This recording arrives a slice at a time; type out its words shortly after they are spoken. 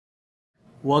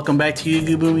Welcome back to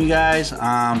YugiBOOM, you guys.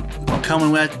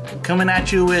 Coming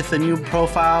at you with a new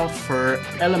profile for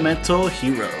Elemental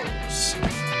Heroes.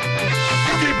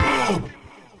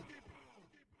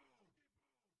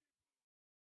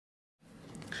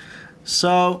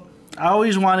 So I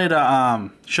always wanted to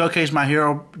showcase my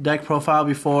hero deck profile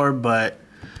before, but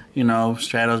you know,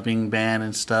 Stratos being banned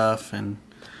and stuff, and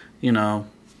you know,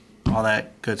 all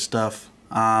that good stuff.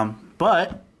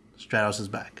 But Stratos is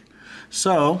back.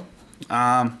 So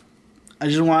I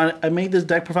made this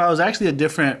deck profile. It was actually a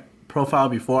different profile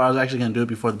before. I was actually going to do it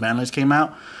before the ban list came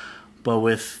out, but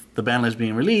with the ban list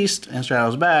being released and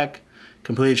Stratos back,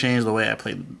 completely changed the way I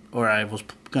played, or I was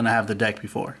going to have the deck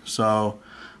before. So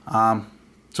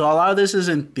so a lot of this is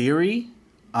in theory.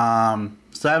 So I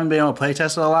haven't been able to play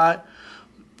test it a lot,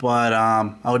 but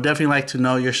I would definitely like to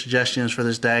know your suggestions for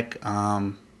this deck.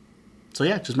 So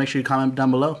yeah, just make sure you comment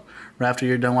down below right after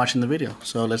you're done watching the video.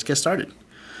 So let's get started.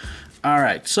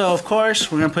 Alright, so of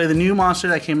course we're going to play the new monster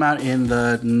that came out in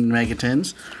the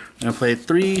Megatons. We're going to play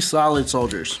 3 solid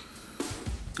soldiers.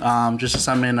 Just to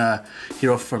summon a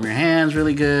hero from your hands,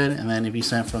 really good. And then if you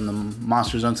send from the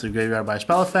monster zone to the graveyard by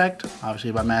spell effect,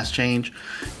 obviously by mass change,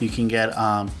 you can get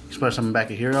express summon back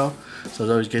a hero. So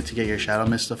it's always good to get your Shadow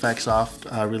Mist effects off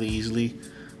really easily.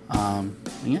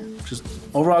 Yeah, just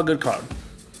overall good card.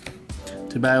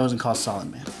 Too bad it wasn't called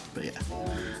Solid Man, but yeah.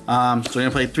 So we're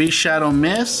gonna play 3 Shadow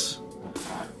Mists.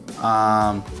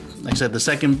 Like I said, the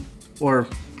second, or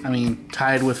I mean,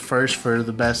 tied with first for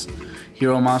the best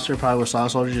hero monster, probably with Solid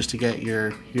Soldier, just to get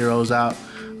your heroes out.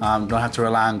 Don't have to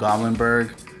rely on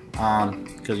Goblinberg,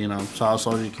 because you know, Solid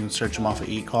Soldier, you can search them off of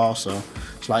e-call, so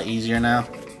it's a lot easier now.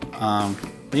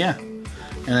 But yeah,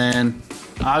 and then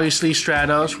obviously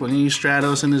Stratos. We're gonna use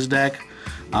Stratos in this deck,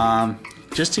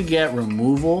 just to get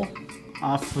removal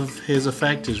off of his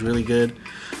effect is really good,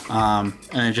 and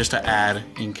then just to add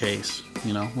in case,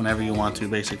 you know, whenever you want to,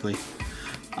 basically.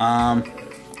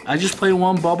 I just played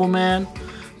 1 Bubble Man.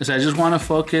 So I just want to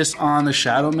focus on the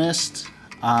Shadow Mist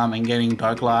and getting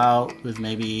Dark Law out with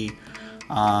maybe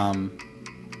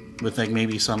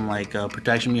maybe some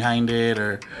protection behind it,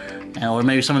 or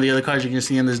maybe some of the other cards you can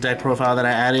see in this deck profile that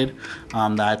I added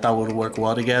that I thought would work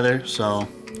well together. So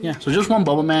yeah, so just 1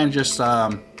 Bubble Man, just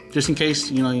in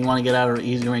case, you know, you want to get out of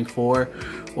easy rank 4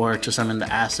 or to summon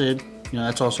the Acid. You know,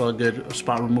 that's also a good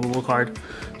spot removable card.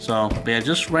 So but yeah,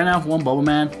 just right now 1 Bubble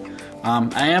Man.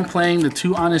 I am playing the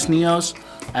 2 Honest Neos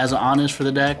as an Honest for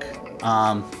the deck.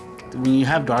 When you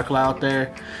have Dark Law out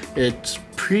there, it's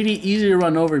pretty easy to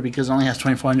run over because it only has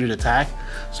 2400 attack.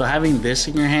 So having this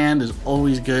in your hand is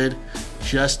always good,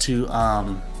 just to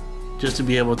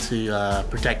be able to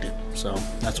protect it. So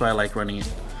that's why I like running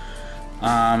it.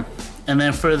 And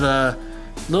then for the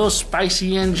little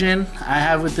spicy engine I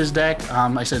have with this deck,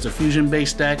 I said it's a fusion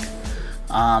based deck.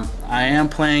 I am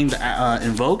playing the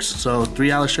Invoked, so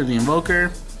 3 Alistair the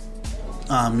Invoker.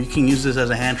 You can use this as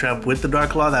a hand trap with the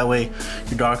Dark Law, that way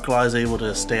your Dark Law is able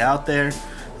to stay out there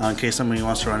in case somebody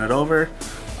wants to run it over.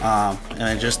 And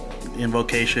then just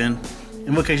Invocation.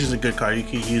 Invocation is a good card. You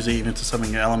can use it even to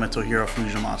summon your Elemental Hero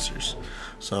Fusion monsters.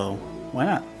 So why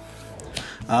not?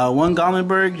 1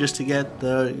 Goblinberg just to get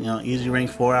the, you know, easy rank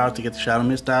 4 out, to get the Shadow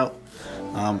Mist out.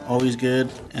 Always good.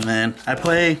 And then I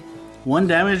play 1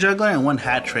 Damage Juggler and 1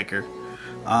 Hat Tricker.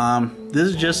 This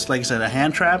is just, like I said, a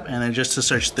hand trap, and then just to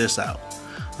search this out.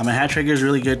 A Hat Tricker is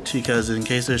really good too, because in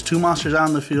case there's 2 monsters out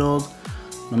in the field,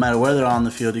 no matter where they're on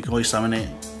the field, you can always summon it.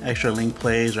 Extra link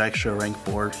plays or extra rank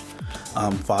 4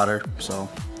 fodder. So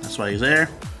that's why he's there.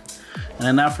 And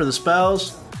then now for the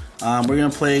spells, we're gonna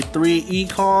play 3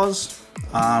 E-Calls.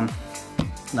 Now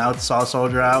with the Solid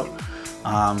Soldier out,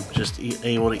 just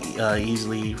able to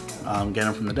easily get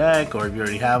them from the deck, or if you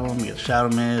already have them, you get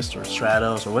Shadow Mist or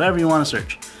Stratos or whatever you want to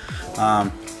search.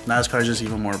 Now this card's just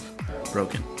even more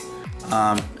broken.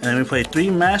 And then we play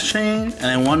 3 Mass Change, and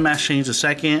then 1 Mass Change the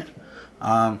second,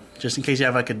 just in case you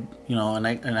have like an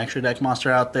extra deck monster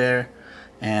out there,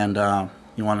 and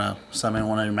you want to summon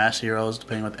one of your Mass Heroes,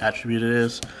 depending what the attribute it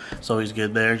is. It's always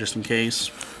good there, just in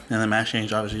case. And then Mass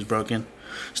Change obviously is broken.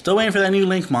 Still waiting for that new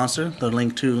Link monster, the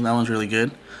Link 2. That one's really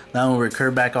good. That one will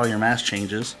recur back all your Mass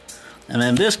Changes. And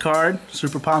then this card,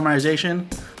 Super Polymerization.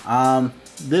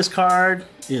 This card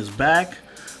is back.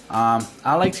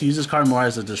 I like to use this card more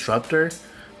as a disruptor,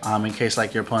 in case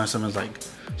like your opponent summons like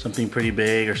something pretty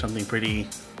big or something pretty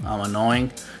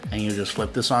annoying, and you just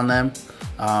flip this on them.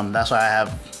 That's why I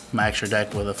have my extra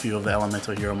deck with a few of the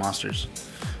Elemental Hero monsters.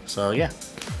 So yeah,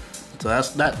 so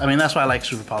that's that. I mean, that's why I like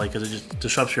Super Poly, because it just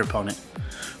disrupts your opponent.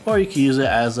 Or you can use it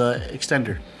as a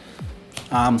extender.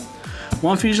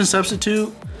 1 Fusion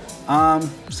Substitute.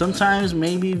 Sometimes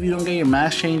maybe if you don't get your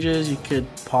mass changes, you could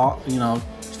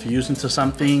fuse into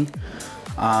something,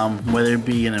 whether it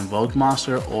be an invoked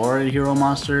monster or a hero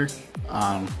monster.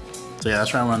 So yeah,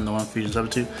 that's why I run the 1 fusion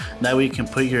substitute. That way you can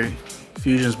put your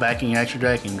fusions back in your extra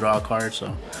deck and draw a card,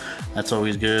 so that's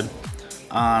always good.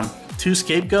 2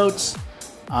 scapegoats,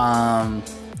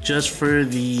 just for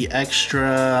the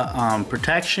extra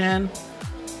protection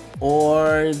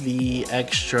or the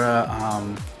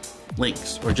extra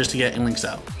links, or just to get links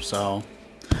out. So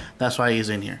that's why he's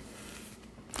in here.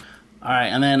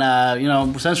 Alright, and then,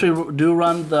 since we do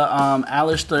run the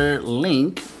Alistair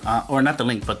link, or not the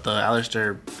link, but the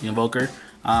Alistair Invoker,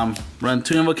 run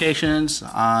 2 invocations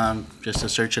just to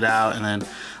search it out. And then,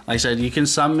 like I said, you can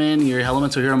summon your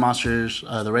elemental hero monsters,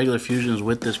 the regular fusions,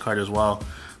 with this card as well,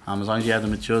 as long as you have the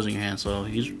materials in your hand. So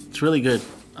it's really good.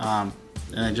 And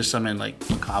then just summon like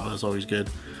Kava is always good.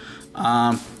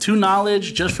 2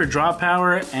 knowledge just for draw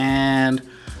power, and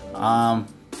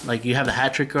like you have the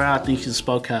hat tricker out. I think he's a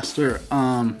spellcaster.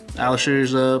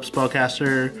 Alistair's a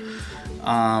spellcaster.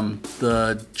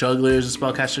 The juggler is a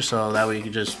spellcaster, so that way you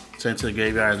can just send it to the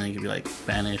graveyard and then you can be like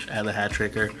banish, add the hat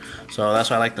tricker. So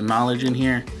that's why I like the knowledge in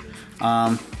here.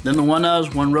 Then the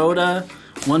 1-ofs, 1 Rhoda,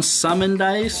 1 summon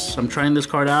dice. I'm trying this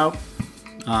card out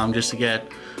just to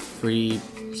get free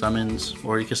summons,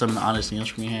 or you can summon the Honest Neos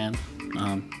from your hand.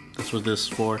 That's what this is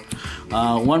for.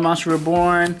 1 Monster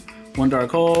Reborn, 1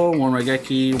 Dark Hole, 1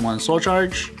 Regeki, 1 Soul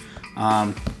Charge.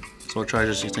 Soul Charge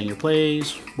is extend your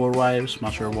plays, board wipes,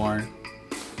 Monster Reborn,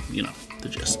 you know, the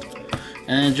gist.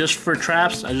 And then just for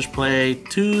traps, I just play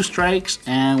 2 strikes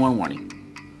and 1 warning.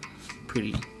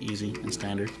 Pretty easy and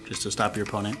standard, just to stop your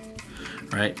opponent,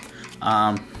 right?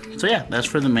 So yeah, that's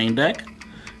for the main deck.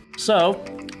 So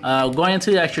going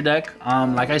into the extra deck,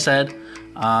 like I said,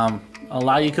 a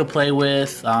lot you could play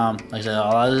with. Like I said, a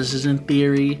lot of this is in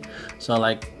theory. So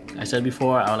like I said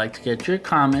before, I would like to get your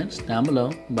comments down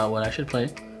below about what I should play,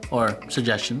 or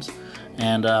suggestions.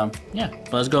 And yeah,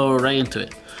 let's go right into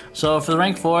it. So for the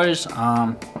rank 4s,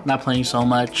 not playing so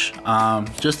much.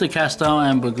 Just the Castel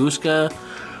and Baguska.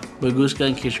 Baguska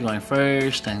in case you're going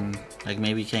first and like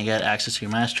maybe you can't get access to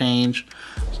your mass change.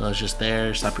 So it's just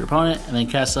there, stop your opponent. And then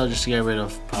Castel just to get rid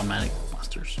of problematic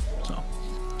monsters. So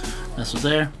that's what's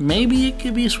there. Maybe it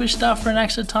could be switched out for an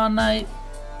Exciton Knight.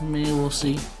 Maybe we'll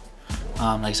see.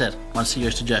 Like I said, want to see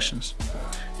your suggestions.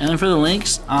 And then for the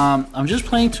links, I'm just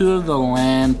playing 2 of the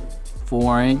Land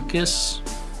Forankis.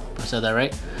 I said that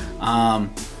right.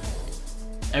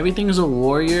 Everything is a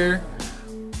warrior,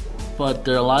 but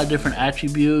there are a lot of different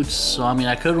attributes. So I mean,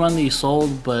 I could run the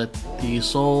Isolde, but the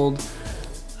Isolde,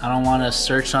 I don't want to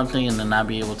search something and then not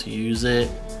be able to use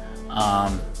it.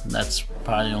 That's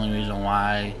probably the only reason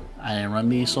why I didn't run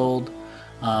the Isolde.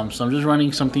 So I'm just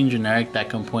running something generic that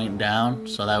can point down,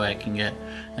 so that way I can get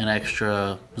an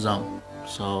extra zone.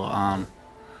 So I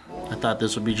thought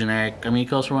this would be generic. I mean, you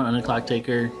can also run an Clock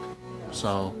Taker.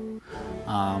 So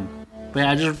but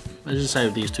yeah, I just decided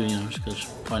with these 2, you know, just because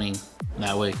running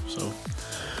that way. So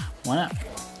why not?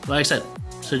 Like I said,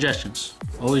 suggestions,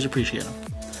 always appreciate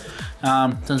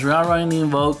them. Since we are running the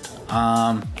Invoked,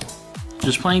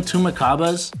 just playing 2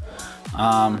 Makabas.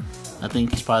 I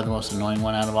think he's probably the most annoying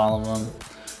one out of all of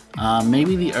them.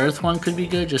 Maybe the Earth one could be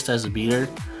good just as a beater.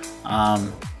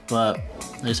 But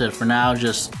like I said, for now,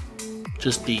 just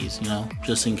these, you know,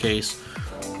 just in case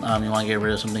you want to get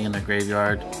rid of something in the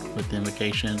graveyard with the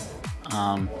invocation.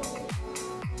 But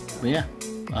yeah,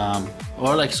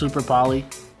 or like Super Poly.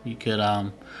 You could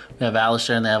we have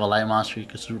Alistair and they have a light monster. You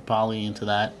could Super Poly into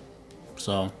that.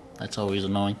 So that's always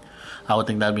annoying. I would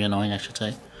think that'd be annoying, I should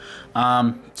say.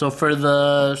 So for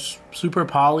the Super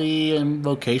Poly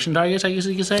invocation targets, I guess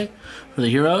you could say, for the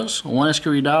heroes, 1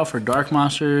 Escuridao for dark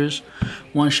monsters,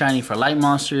 1 Shiny for light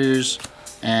monsters,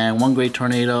 and 1 Great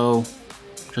Tornado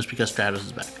just because Stratos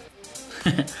is back.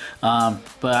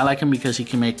 But I like him because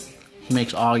he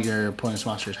makes all your opponent's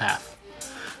monsters half.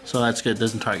 So that's good,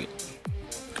 doesn't target.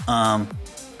 But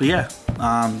yeah,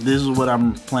 this is what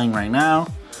I'm playing right now.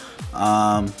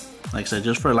 Like I said,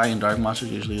 just for light and dark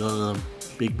monsters, usually those are the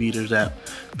big beaters that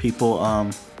people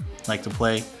like to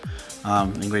play.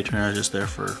 And Great Tornado is just there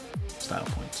for style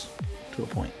points to a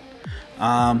point.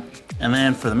 And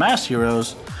then for the mass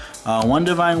heroes, 1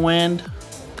 Divine Wind,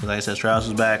 because like I said, Stratos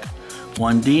is back.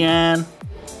 1 Dian,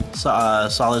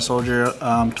 Solid Soldier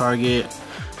target,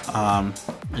 and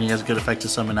he has a good effect to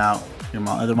summon out your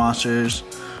other monsters.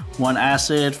 1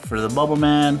 Acid for the Bubble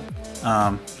Man,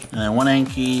 and then 1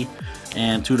 Anki,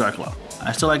 and 2 Dark Law.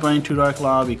 I still like running 2 Dark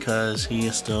Law because he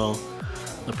is still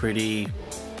a pretty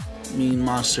mean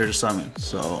monster to summon.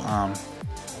 So,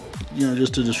 you know,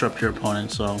 just to disrupt your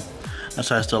opponent. So that's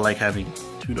why I still like having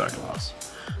 2 Dark Claws.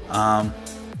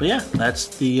 But yeah,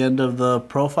 that's the end of the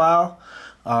profile.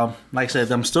 Like I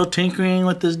said, I'm still tinkering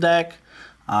with this deck.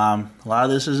 A lot of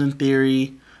this is in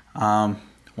theory. Want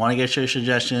to get your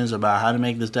suggestions about how to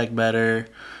make this deck better.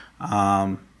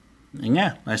 And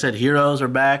yeah, like I said, heroes are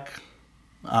back.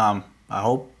 I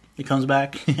hope it comes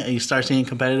back. You start seeing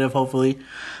competitive, hopefully.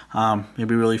 It'll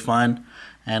be really fun.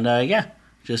 And yeah,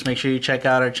 just make sure you check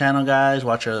out our channel, guys.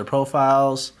 Watch our other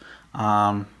profiles.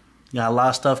 Got a lot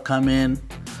of stuff coming.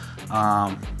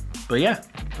 But yeah,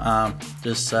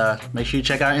 just make sure you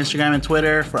check out Instagram and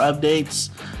Twitter for updates.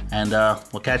 And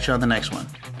we'll catch you on the next one.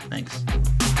 Thanks.